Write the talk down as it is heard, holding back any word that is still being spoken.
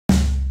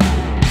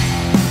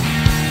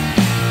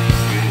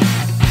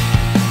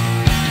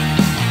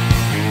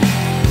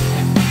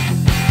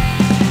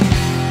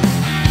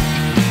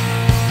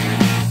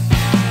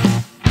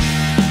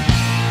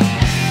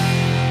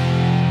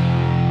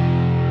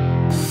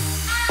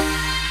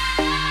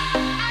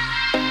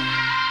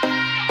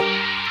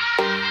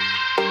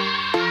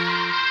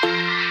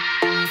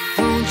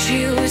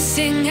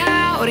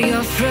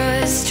your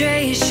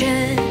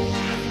frustration,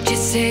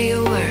 just say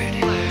a word.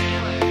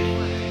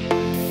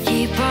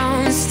 Keep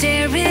on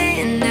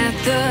staring at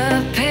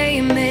the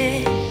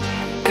pavement,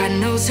 God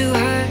knows who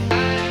hurt.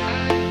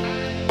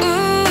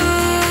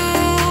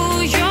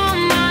 Ooh, your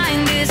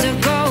mind is a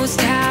ghost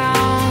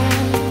town,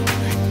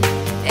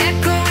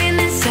 echoing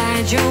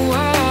inside your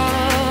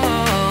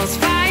walls,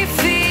 5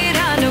 feet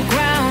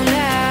underground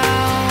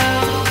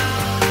now.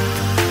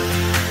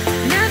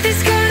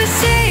 Nothing's gonna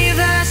save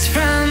us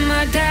from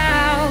our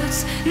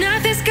doubts,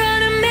 nothing's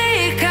gonna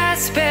make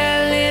us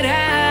spell it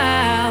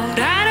out.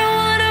 I don't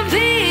wanna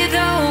be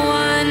the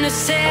one who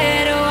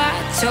said, oh, I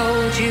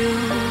told you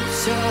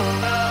so.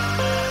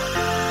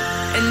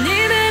 And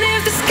even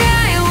if the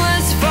sky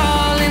was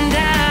falling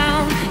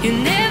down, you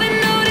never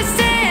noticed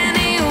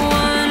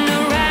anyone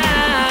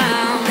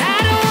around. I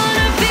don't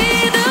wanna be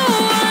the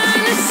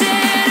one who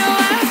said,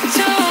 oh, I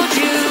told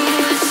you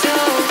so,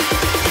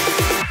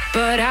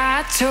 but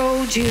I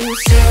told you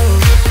so.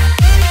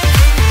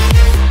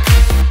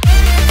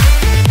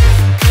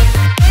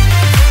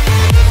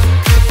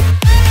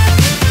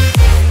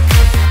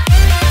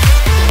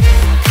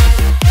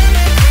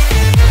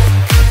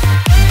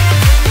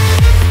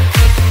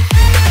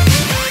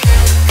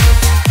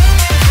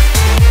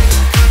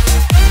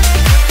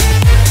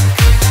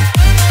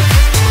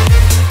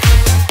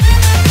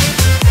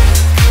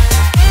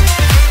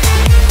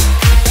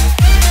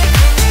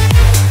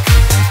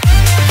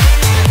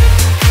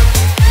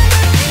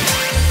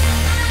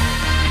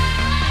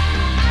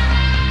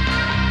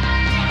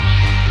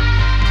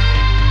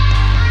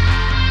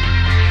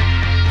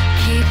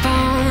 Keep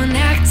on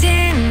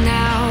acting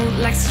out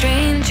like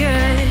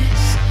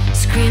strangers,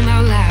 scream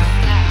out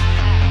loud.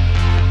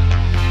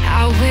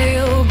 I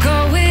will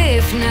go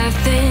if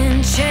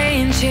nothing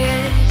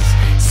changes,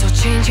 so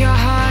change your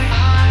heart.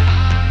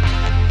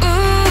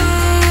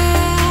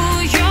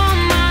 Ooh, your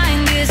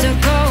mind is a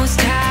ghost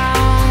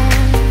town,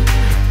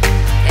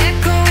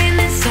 echoing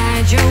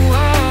inside your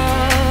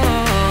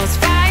walls,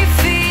 5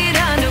 feet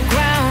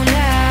underground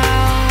now.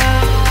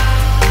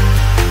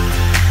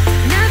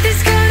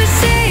 Nothing's gonna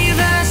save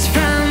us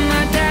from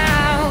our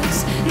doubts,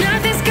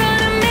 nothing's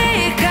gonna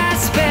make us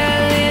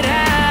spell it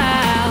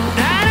out.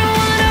 I don't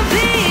wanna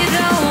be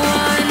the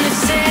one who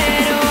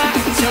said, oh, I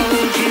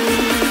told you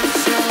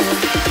so,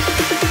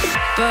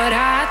 but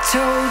I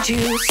told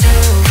you so.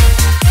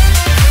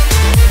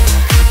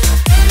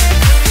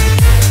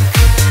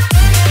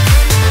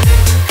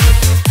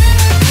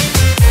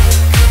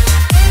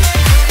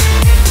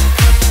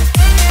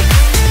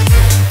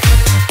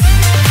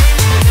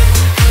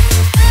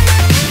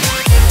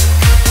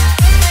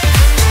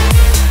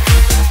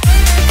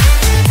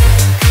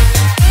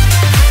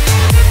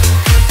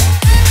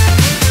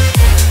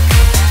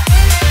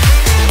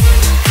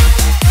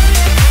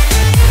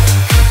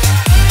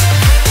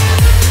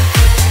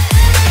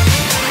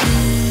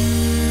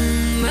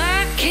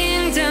 My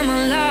kingdom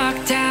on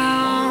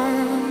lockdown,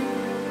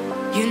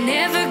 you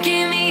never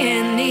give me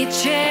any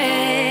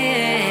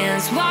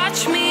chance.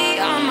 Watch me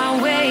on my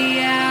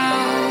way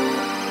out.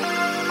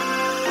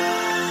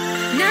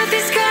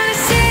 Nothing's gonna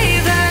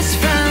save us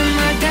from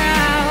our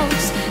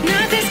doubts,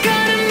 nothing's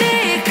gonna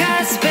make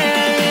us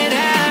spell it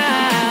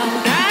out.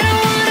 I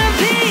don't wanna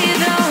be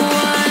the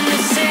one who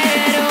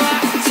said, oh,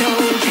 I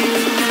told you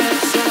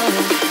so,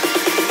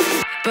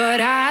 but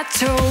I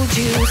told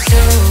you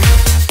so.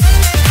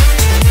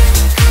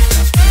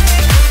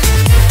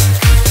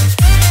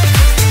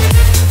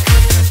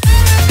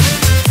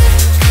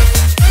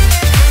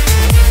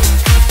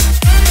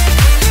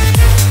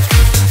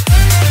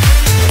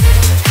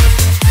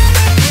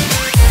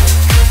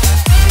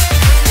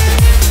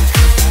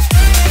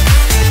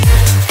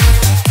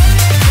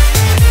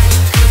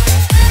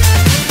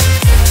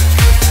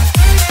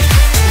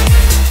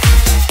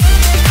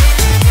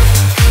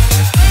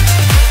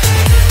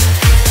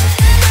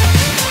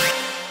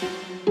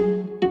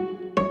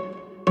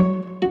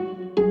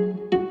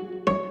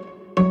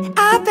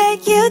 I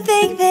bet you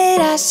think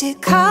that I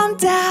should calm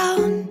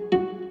down,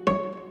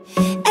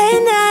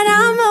 and that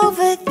I'm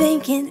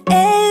overthinking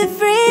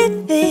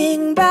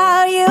everything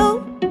about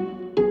you,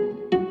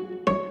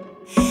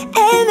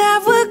 and that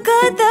we're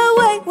good the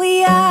way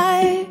we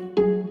are.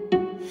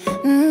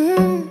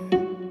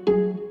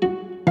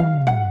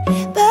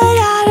 But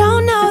I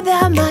don't know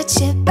that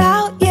much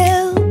about you,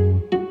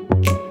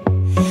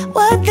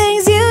 what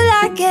things you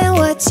like and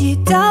what you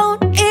don't.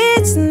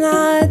 It's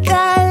not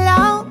that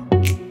long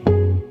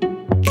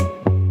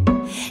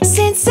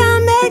since I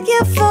met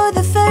you for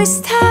the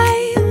first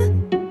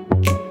time.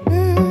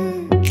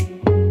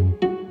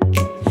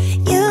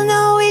 You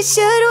know we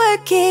should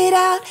work it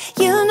out,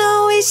 you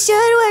know we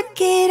should work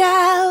it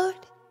out.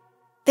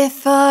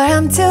 Before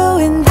I'm too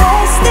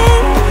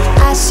invested,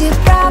 I should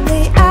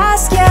probably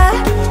ask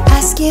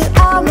you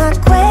all my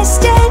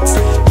questions,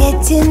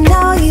 get to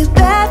know you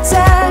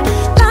better.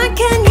 Like,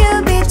 can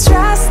you be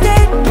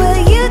trusted?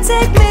 Will you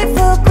take me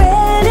for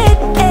granted?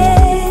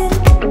 And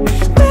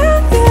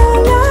will you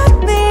let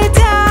me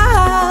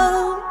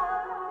down?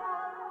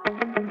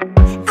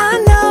 I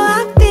know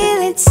I'm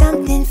feeling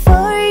something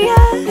for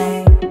you.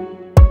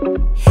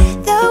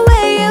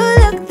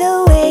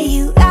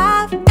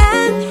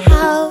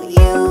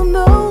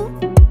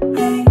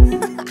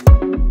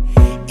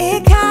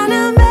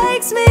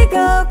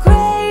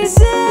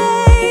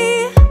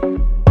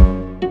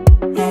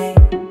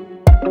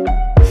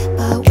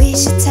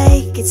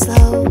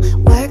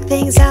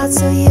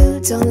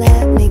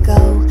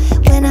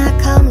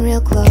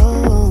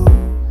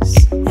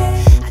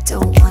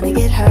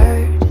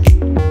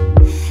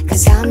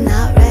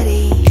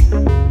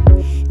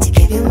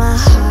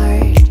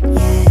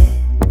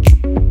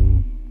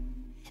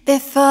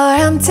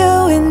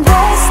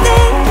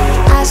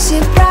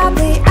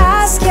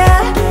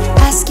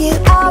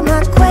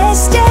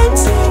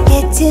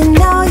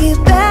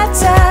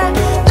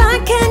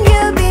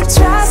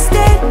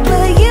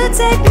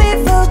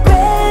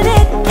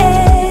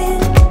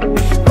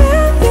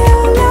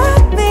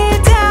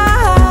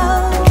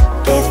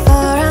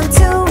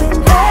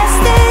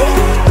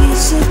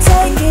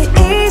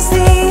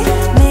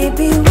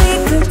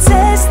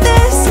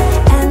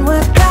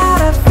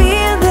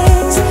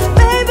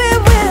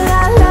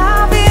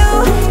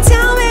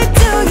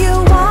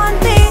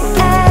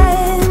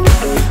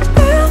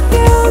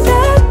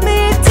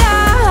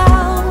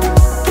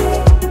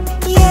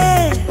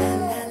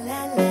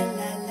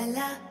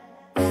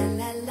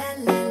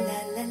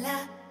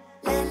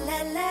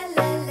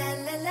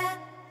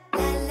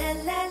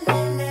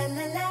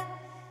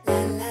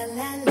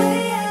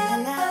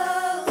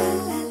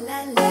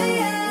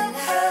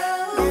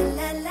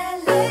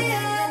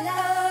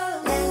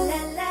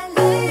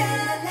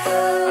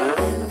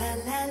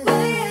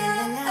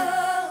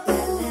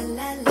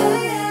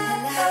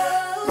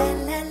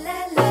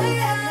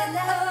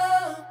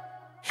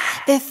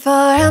 Before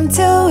I'm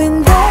too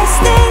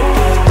invested,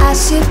 I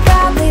should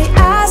probably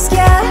ask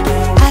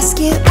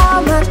you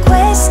all my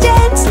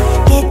questions,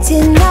 get to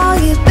know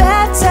you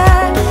better.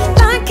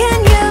 Like, can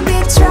you be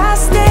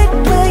trusted?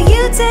 Will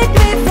you take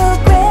me for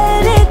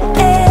granted?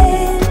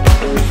 And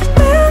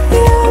will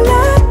you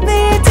let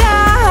me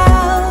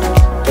down?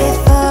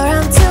 Before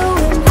I'm too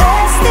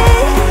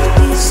invested,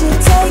 you should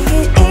take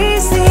it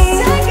easy.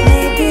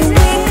 Maybe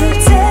we could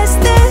test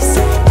this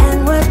and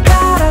work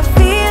out our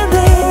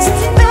feelings.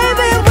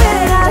 Maybe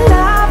when I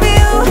love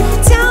you,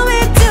 tell me,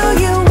 do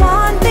you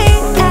want me?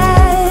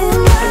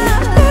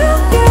 And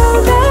will you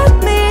let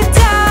me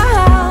down?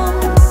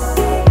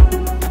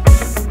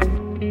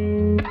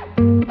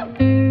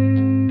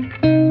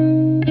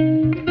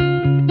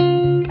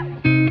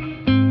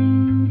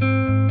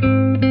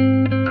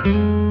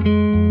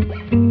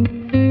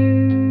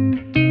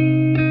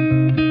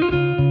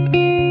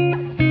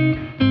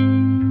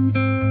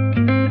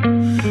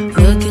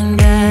 Looking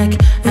back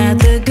at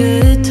the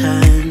good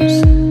times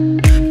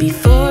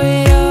before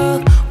it all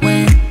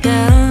went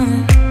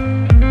down.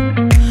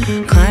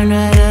 Climbed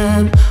right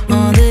up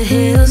on the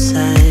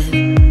hillside,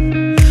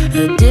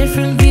 a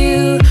different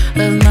view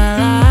of my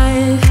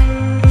life.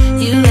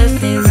 You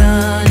left me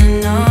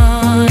running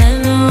on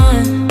and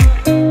on,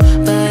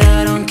 but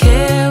I don't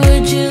care,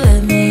 would you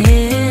let me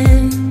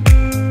in?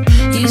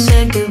 You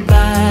said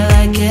goodbye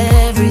like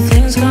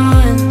everything's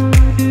gone,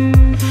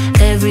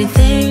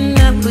 everything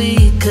that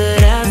we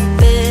could have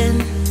been.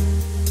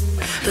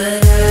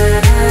 But I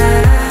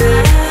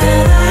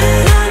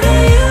know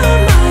you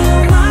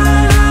are my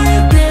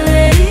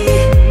liability.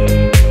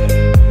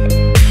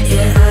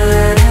 Yeah,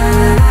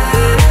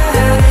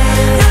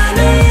 I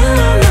know you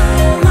are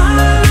my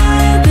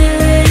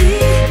liability.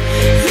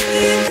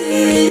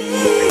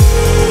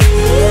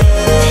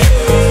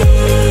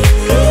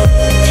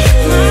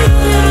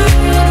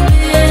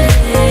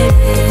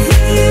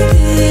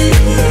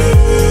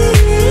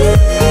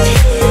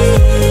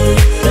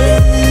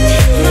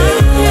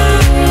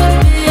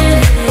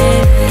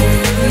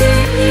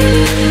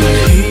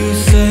 You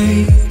say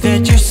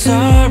that you're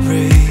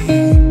sorry.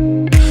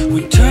 We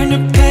turn the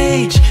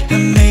page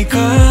and make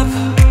up.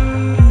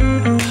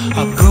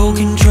 Our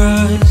broken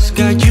trust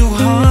got you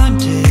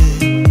haunted.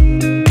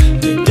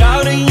 The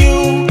doubt in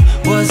you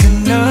was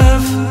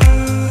enough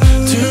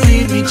to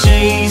leave me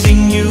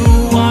chasing you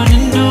on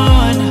and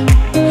on.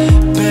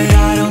 But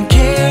I don't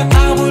care, I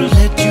will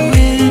let you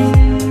in.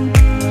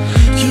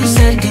 You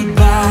said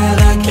goodbye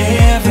like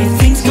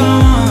everything's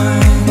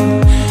gone,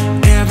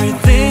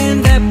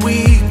 everything that we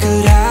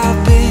could have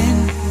been.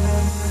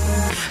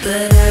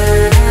 But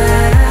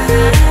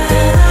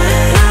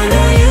I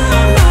know you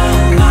are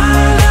my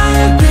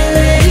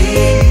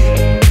liability.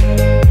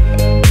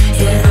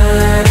 Yeah,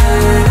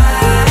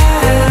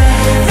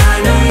 I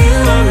know you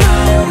are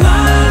my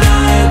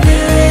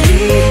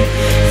liability.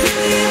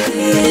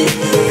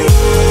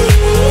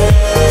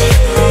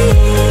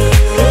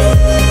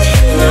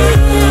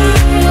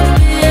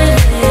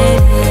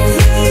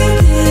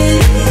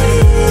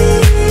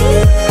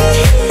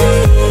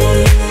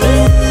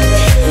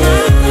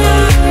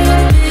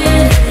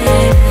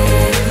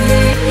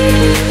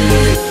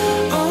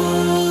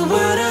 Oh,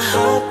 what a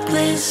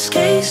hopeless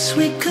case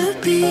we could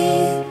be.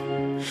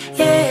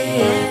 Yeah.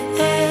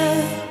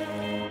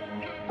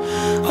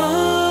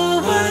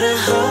 Oh, what a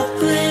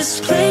hopeless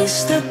place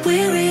that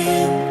we're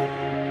in.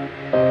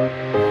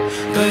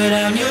 But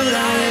I'm your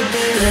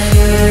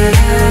liability.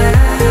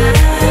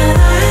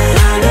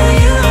 I know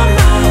you are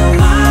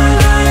my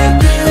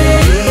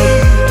liability.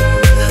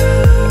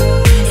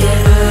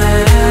 Yeah,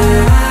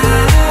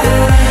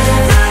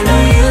 I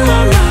know you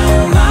are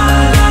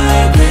my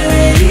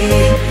liability.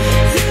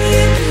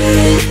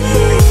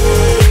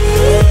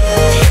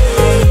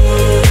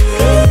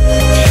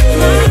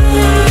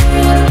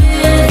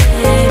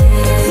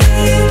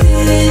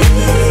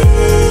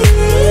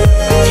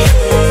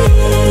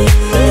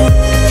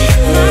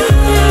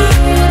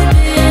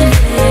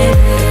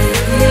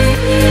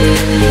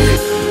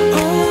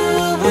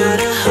 Oh, what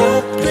a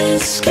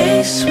hopeless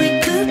case we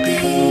could be.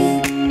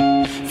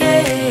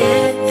 Yeah.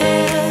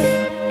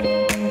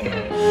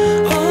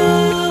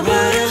 Oh,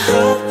 what a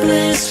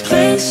hopeless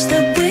place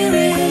that we're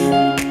in.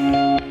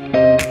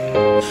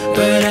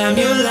 But I'm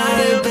your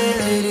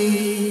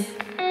liability.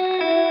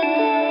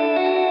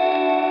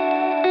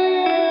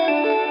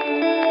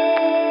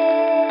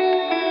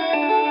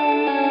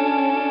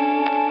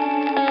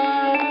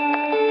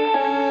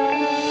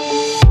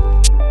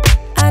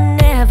 I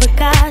never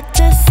got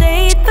to say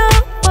the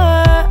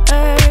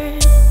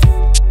words,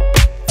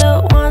 the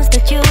ones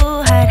that you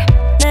had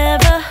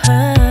never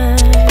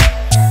heard.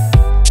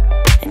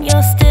 And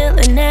you're still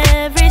in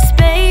every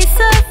space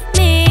of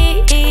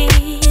me.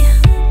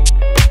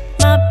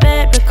 My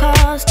bed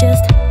recalls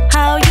just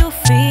how you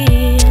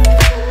feel.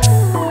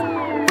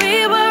 We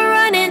were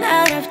running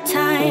out of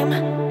time,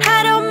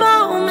 had a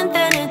moment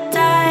then it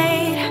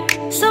died.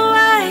 So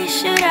why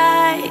should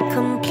I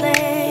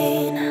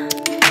complain?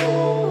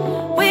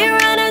 We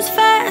ran as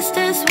fast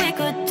as we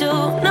could do.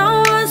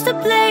 No one's to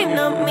blame,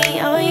 not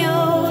me or you.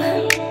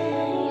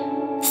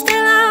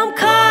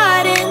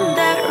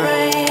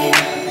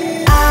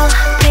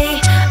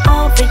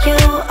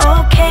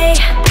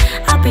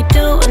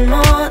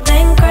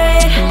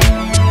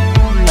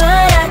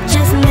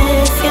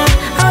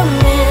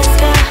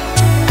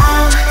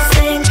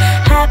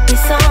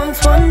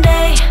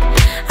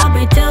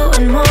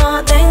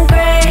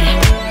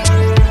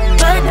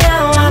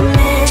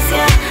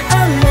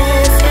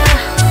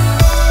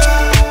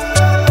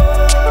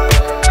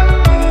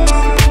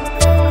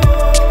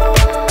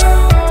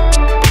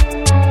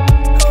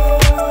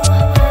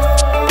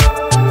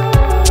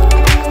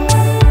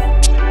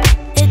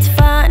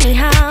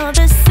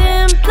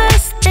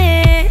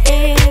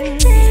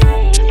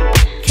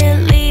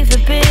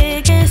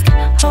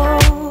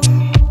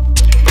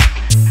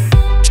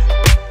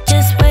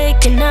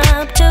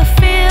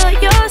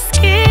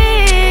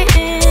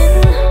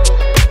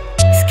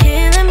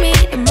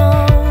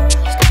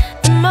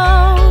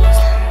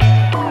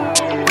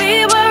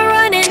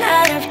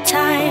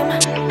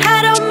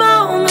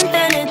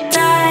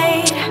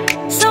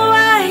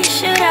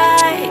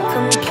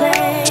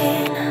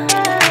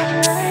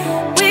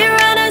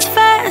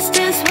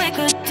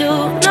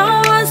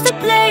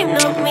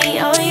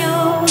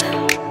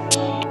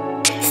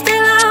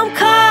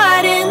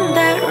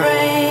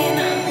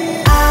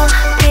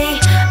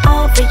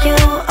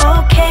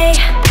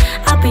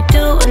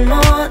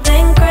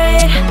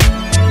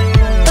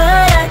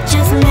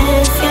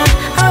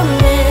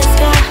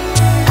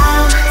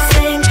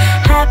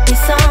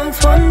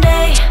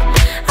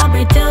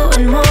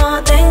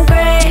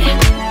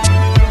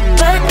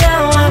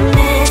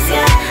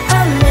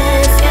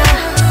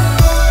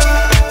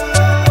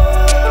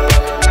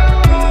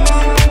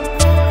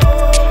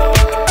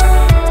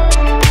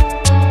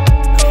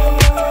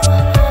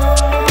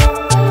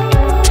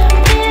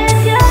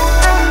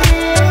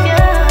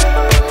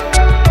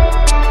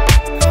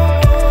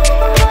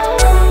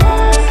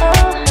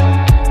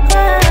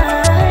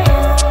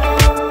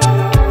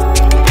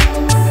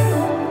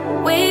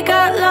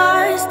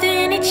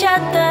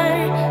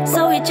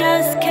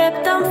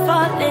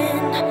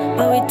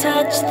 but we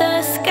touched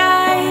the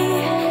sky.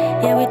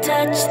 Yeah, we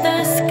touched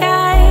the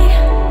sky.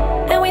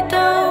 Then we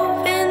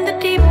dove in the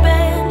deep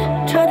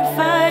end, trying to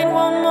find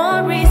one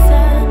more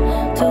reason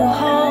to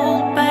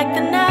hold back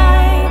the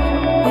night.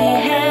 We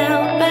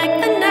held back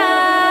the night.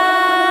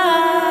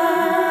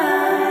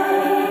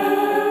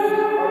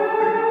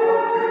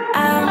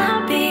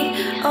 I'll be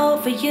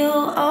over you,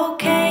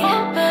 okay?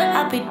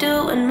 I'll be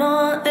doing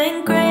more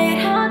than great,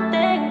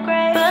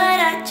 but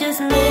I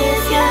just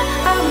miss ya,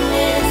 I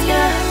miss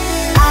ya.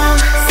 I'll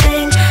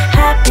sing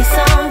happy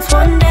songs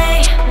one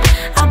day.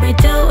 I'll be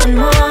doing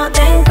more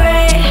than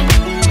great,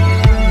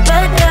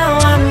 but now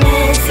I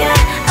miss ya,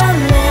 I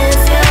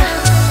miss ya.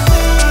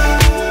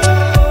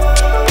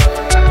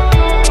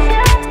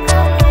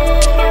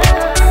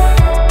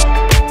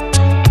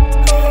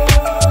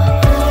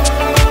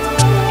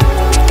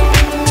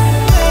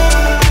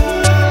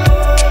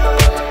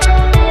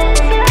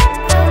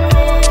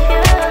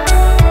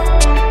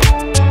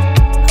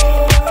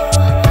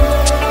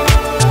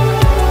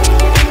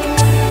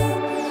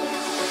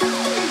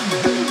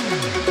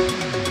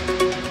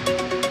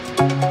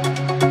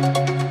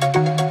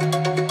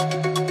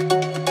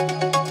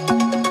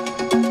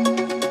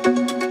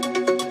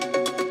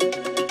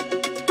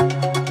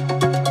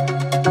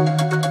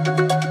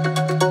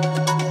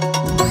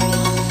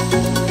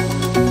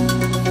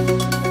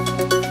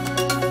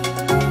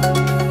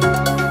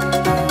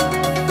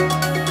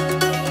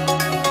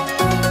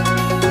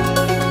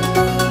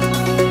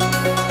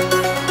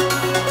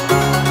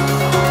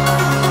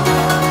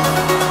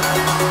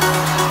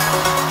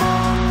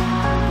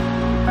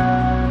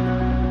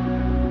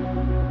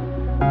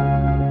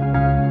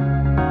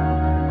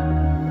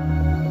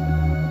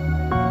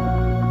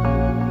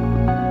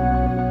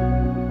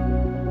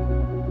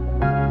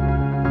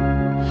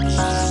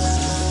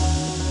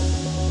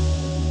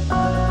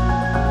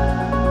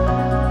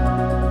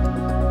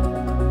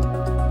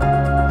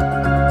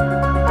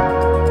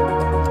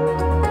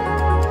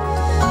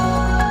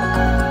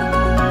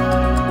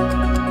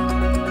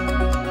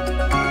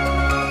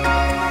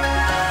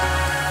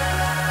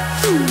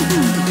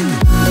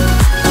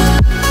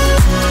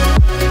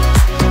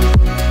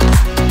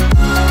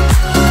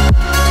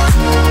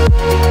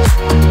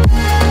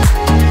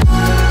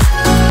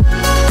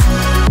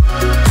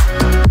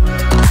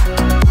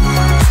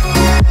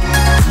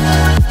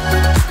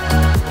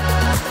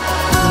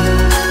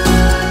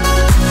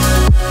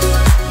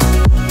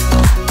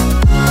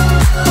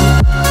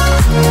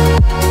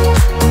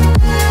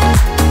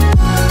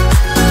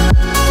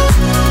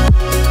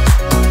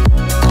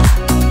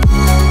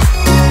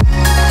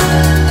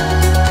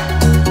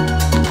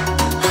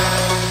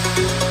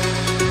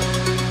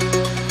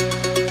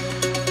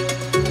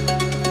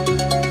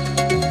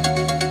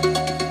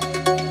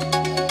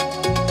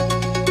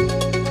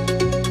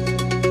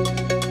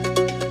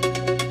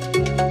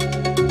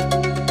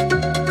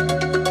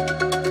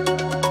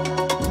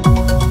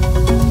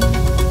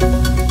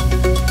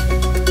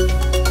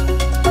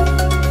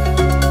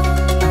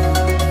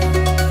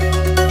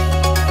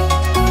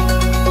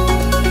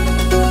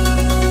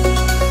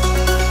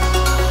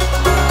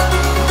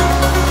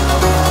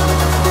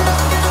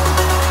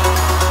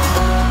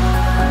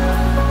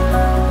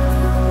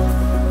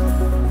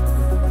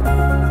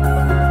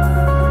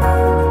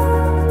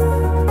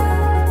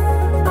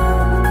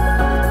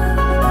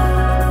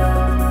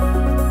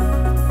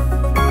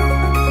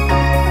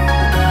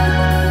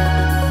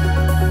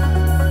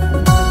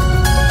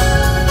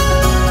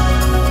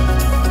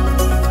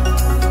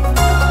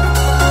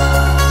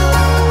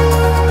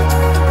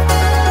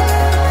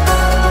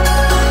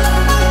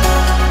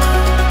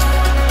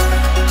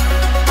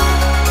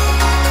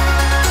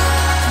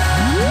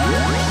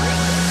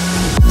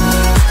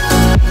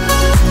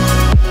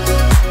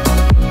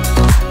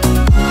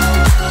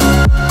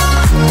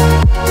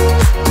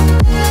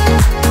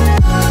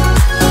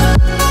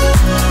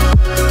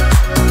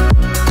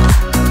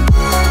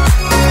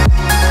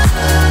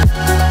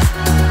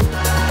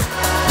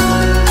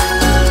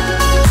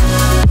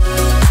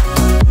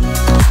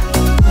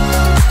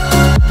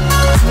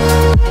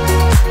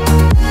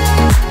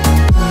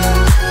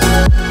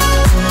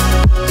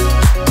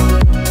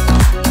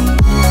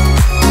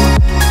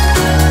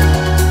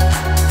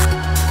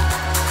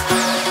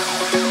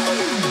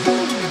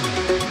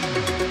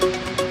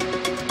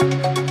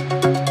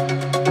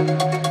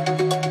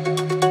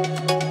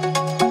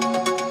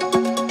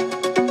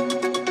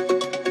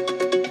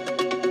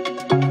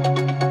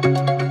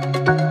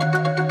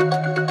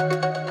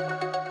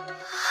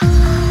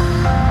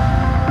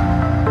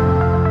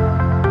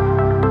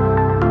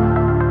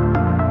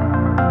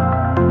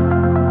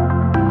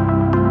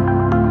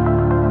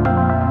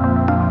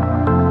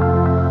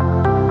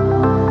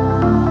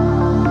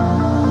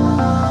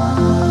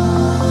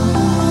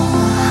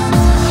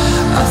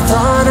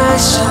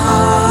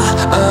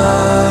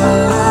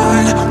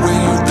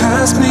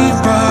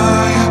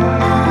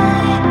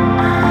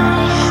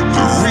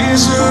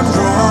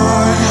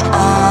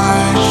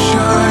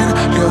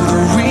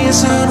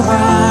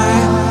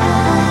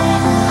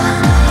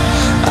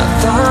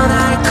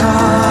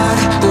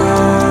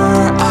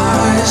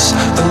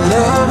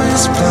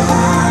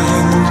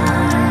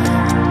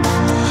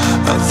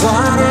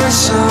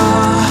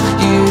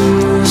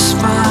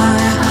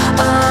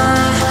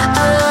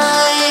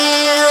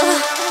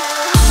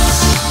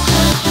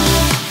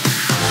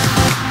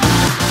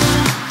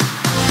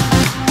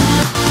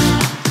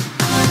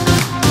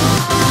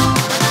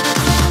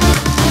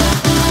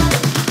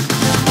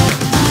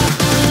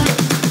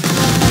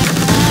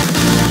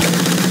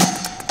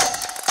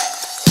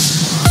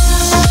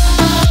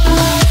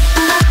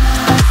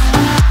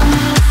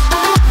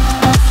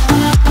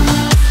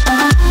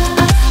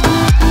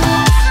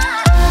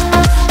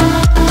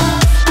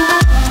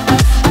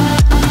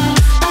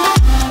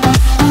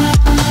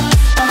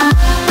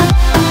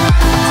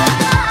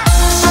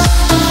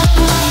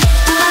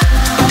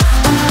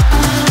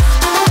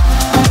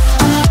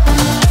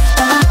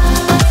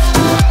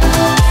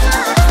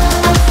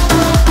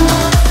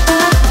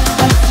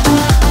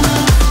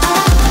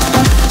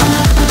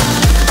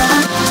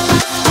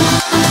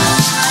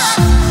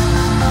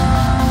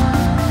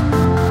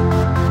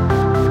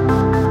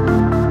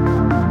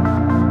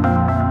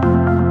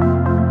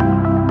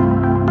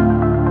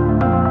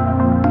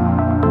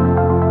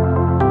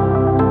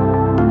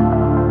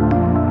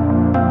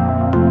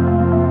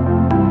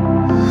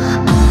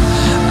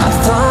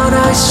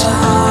 I saw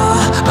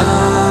a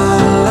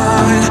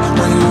light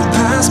when you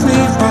passed me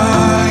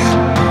by.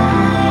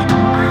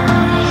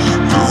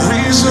 The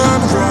reason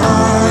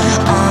why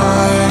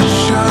I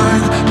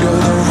shine, you're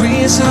the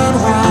reason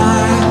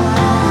why.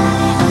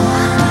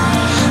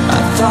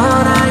 I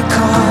thought I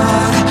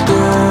caught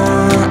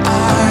your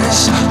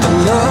eyes, but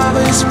love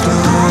is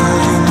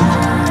blind.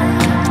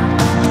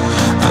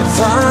 I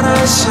thought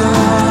I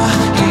saw